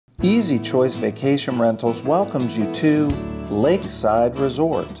Easy Choice Vacation Rentals welcomes you to Lakeside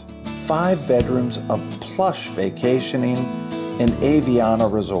Resort. 5 bedrooms of plush vacationing in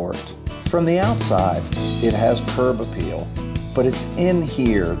AV119 Resort. From the outside, it has curb appeal, but it's in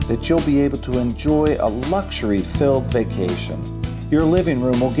here that you'll be able to enjoy a luxury-filled vacation. Your living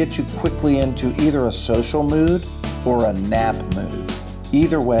room will get you quickly into either a social mood or a nap mood.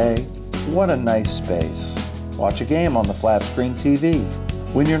 Either way, what a nice space. Watch a game on the flat screen TV.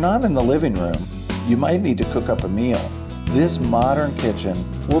 When you're not in the living room, you might need to cook up a meal. This modern kitchen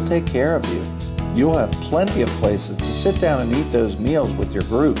will take care of you. You'll have plenty of places to sit down and eat those meals with your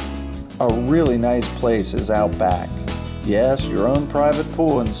group. A really nice place is out back. Yes, your own private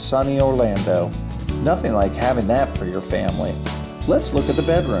pool in sunny Orlando. Nothing like having that for your family. Let's look at the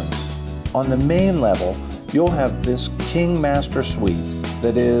bedrooms. On the main level, you'll have this king master suite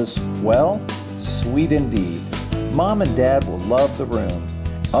that is, well, sweet indeed. Mom and Dad will love the room.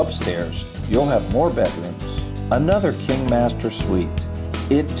 Upstairs, you'll have more bedrooms. Another king master suite.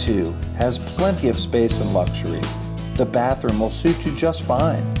 It too has plenty of space and luxury. The bathroom will suit you just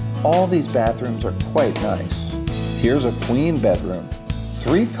fine. All these bathrooms are quite nice. Here's a queen bedroom.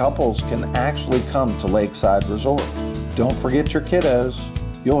 3 couples can actually come to Lakeside Resort. Don't forget your kiddos.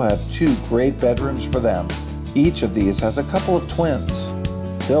 You'll have 2 great bedrooms for them. Each of these has a couple of twins.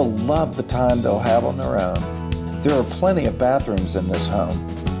 They'll love the time they'll have on their own. There are plenty of bathrooms in this home.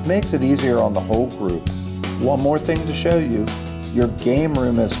 Makes it easier on the whole group. One more thing to show you. Your game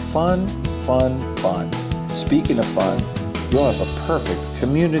room is fun, fun, fun. Speaking of fun, you'll have a perfect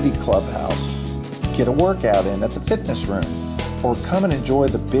community clubhouse. Get a workout in at the fitness room, or come and enjoy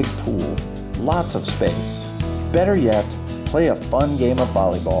the big pool. Lots of space. Better yet, play a fun game of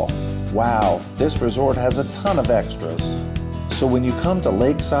volleyball. Wow, this resort has a ton of extras. So when you come to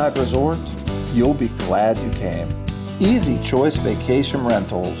Lakeside Resort, you'll be glad you came. Easy Choice Vacation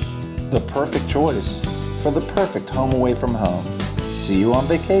Rentals, the perfect choice for the perfect home away from home. See you on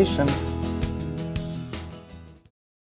vacation.